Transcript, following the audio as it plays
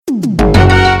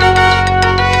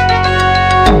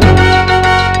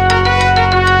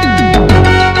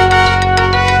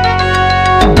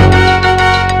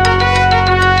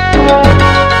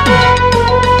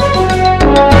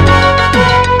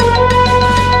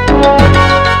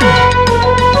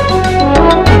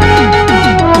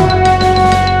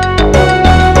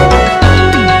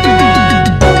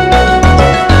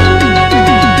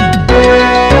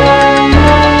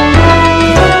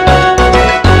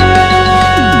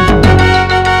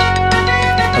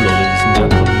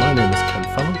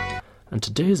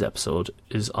today's episode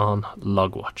is on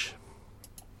Logwatch.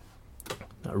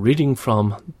 Now, reading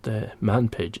from the man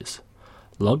pages,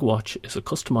 Logwatch is a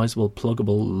customizable,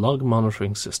 pluggable log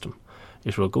monitoring system.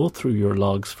 It will go through your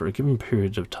logs for a given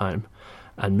period of time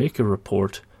and make a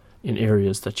report in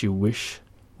areas that you wish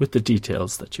with the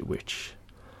details that you wish.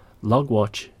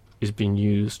 Logwatch is being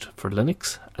used for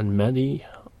Linux and many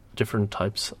different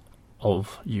types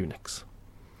of Unix.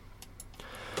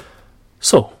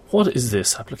 So, what is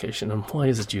this application and why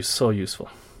is it so useful?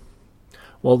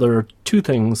 Well, there are two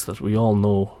things that we all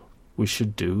know we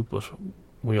should do, but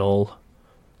we all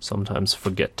sometimes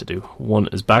forget to do. One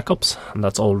is backups, and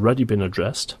that's already been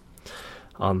addressed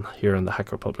here in the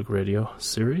Hacker Public Radio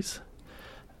series.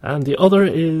 And the other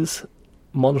is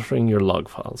monitoring your log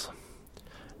files.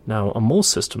 Now, on most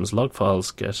systems, log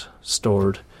files get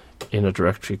stored in a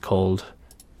directory called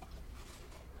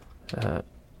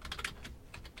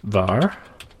var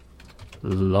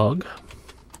log,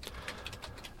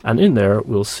 and in there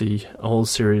we'll see a whole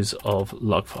series of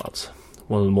log files.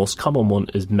 One of the most common one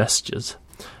is messages,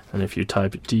 and if you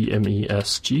type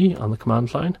dmesg on the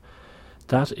command line,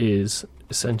 that is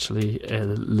essentially a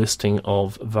listing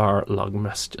of var log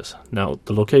messages. Now,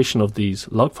 the location of these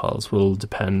log files will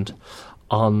depend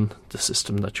on the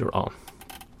system that you're on,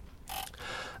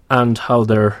 and how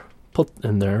they're put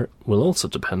in there will also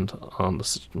depend on the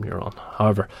system you're on.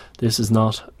 However, this is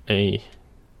not a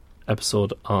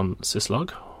episode on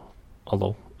syslog,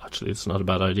 although actually it's not a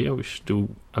bad idea. We should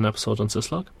do an episode on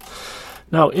syslog.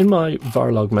 Now, in my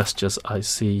var log messages, I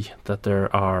see that there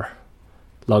are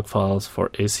log files for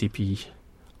ACP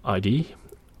ID,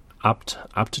 apt,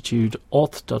 aptitude,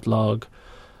 auth.log,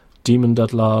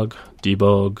 daemon.log,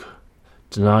 debug,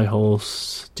 deny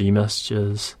hosts,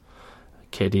 dmessages,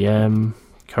 kdm,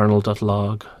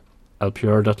 kernel.log,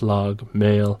 lpr.log,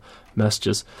 mail,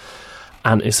 messages,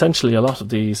 and essentially a lot of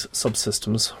these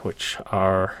subsystems,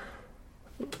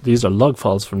 these are log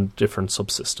files from different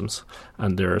subsystems,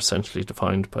 and they're essentially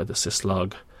defined by the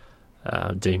syslog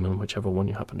daemon, whichever one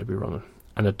you happen to be running,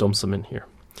 and it dumps them in here.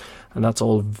 And that's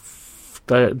all.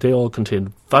 They all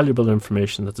contain valuable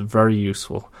information that's very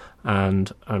useful,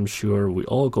 and I'm sure we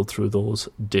all go through those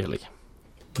daily.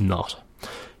 Not.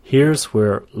 Here's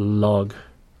where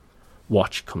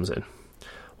Logwatch comes in.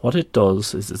 What it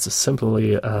does is it's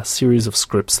simply a series of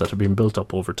scripts that have been built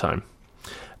up over time,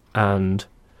 and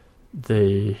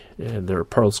they're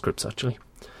Perl scripts actually.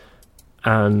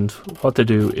 And what they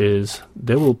do is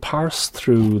they will parse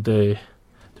through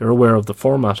they're aware of the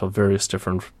format of various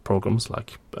different programs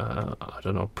like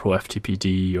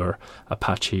ProFTPD or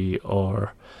Apache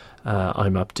or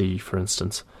IMAPD, for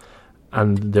instance.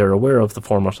 And they're aware of the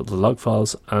format of the log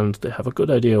files, and they have a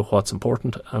good idea of what's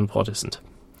important and what isn't.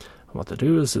 And what they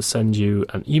do is they send you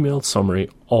an email summary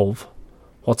of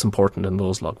what's important in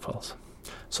those log files.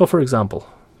 So, for example,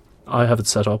 I have it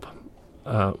set up.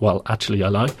 Actually, I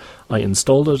lie. I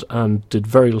installed it and did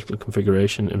very little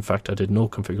configuration. In fact, I did no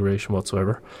configuration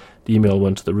whatsoever. The email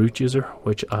went to the root user,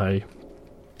 which I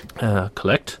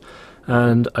collect,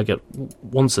 and I get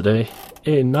once a day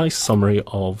a nice summary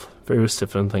of various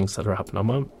different things that are happening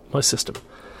on my system.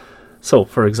 So,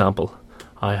 for example,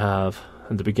 I have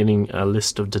in the beginning a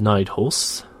list of denied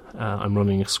hosts. I'm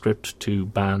running a script to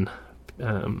ban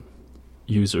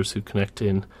users who connect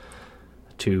in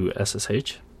to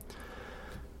SSH.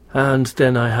 And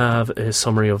then I have a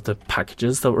summary of the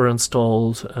packages that were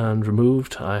installed and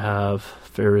removed. I have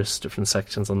various different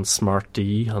sections on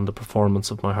SmartD, on the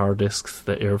performance of my hard disks,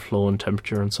 the airflow and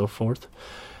temperature and so forth.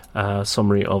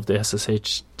 Summary of the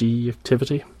SSHD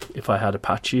activity. If I had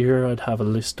Apache here, I'd have a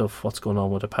list of what's going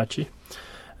on with Apache.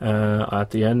 At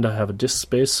the end, I have a disk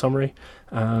space summary,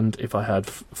 and if I had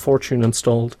Fortune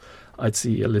installed, I would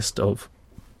see a list of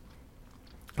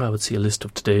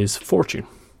today's Fortune.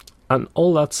 And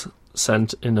all that's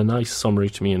sent in a nice summary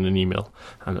to me in an email,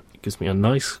 and it gives me a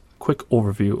nice quick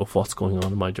overview of what's going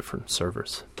on in my different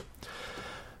servers.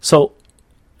 So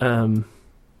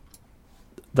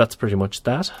that's pretty much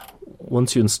that.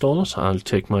 Once you install it,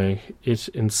 it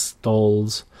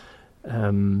installs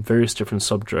various different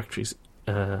subdirectories,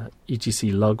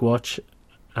 etc Logwatch,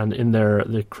 and in there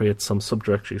they create some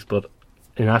subdirectories, but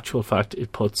in actual fact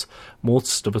it puts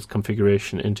most of its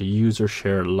configuration into user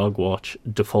share logwatch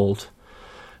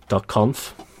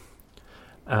default.conf,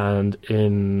 and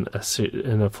in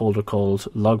a folder called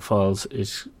log files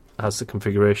it has the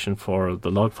configuration for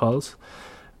the log files,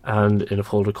 and in a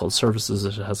folder called services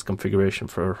it has configuration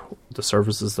for the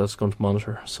services that's going to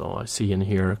monitor. So I see in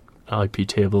here IP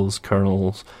tables,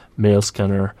 kernels, mail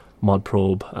scanner, mod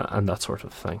probe, and that sort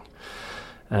of thing.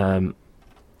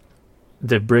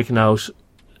 They've broken out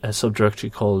a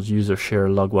subdirectory called user share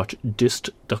logwatch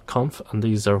dist.conf, and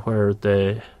these are where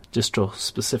the distro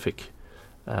specific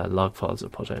log files are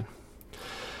put in.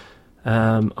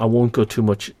 I won't go too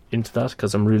much into that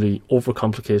because I'm really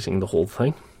overcomplicating the whole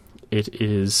thing. It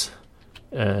is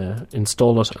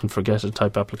install it and forget it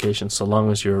type application, so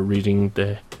long as you're reading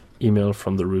the email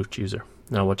from the root user.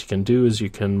 Now what you can do is you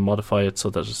can modify it so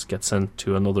that it gets sent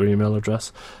to another email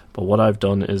address, but what I've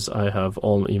done is I have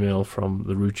all email from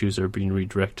the root user being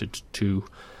redirected to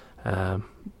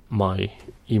my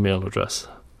email address,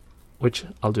 which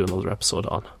I'll do another episode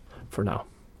on for now.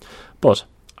 But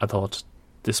I thought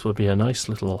this would be a nice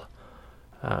little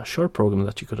short program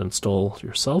that you could install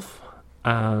yourself,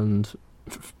 and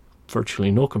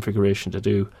virtually no configuration to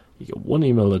do. You get one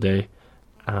email a day,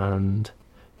 and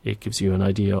it gives you an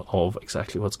idea of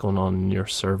exactly what's going on in your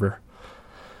server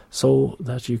so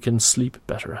that you can sleep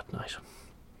better at night.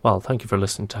 Well, thank you for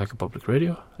listening to Hacker Public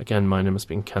Radio. Again, my name has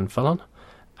been Ken Fallon,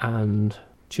 and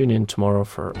tune in tomorrow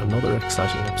for another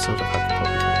exciting episode of Hacker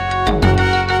Public Radio.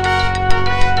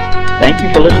 Thank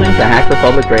you for listening to Hacker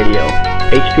Public Radio.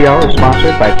 HPR is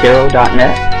sponsored by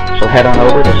Caro.net, so head on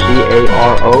over to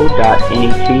caro.net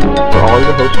for all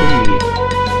your hosting needs.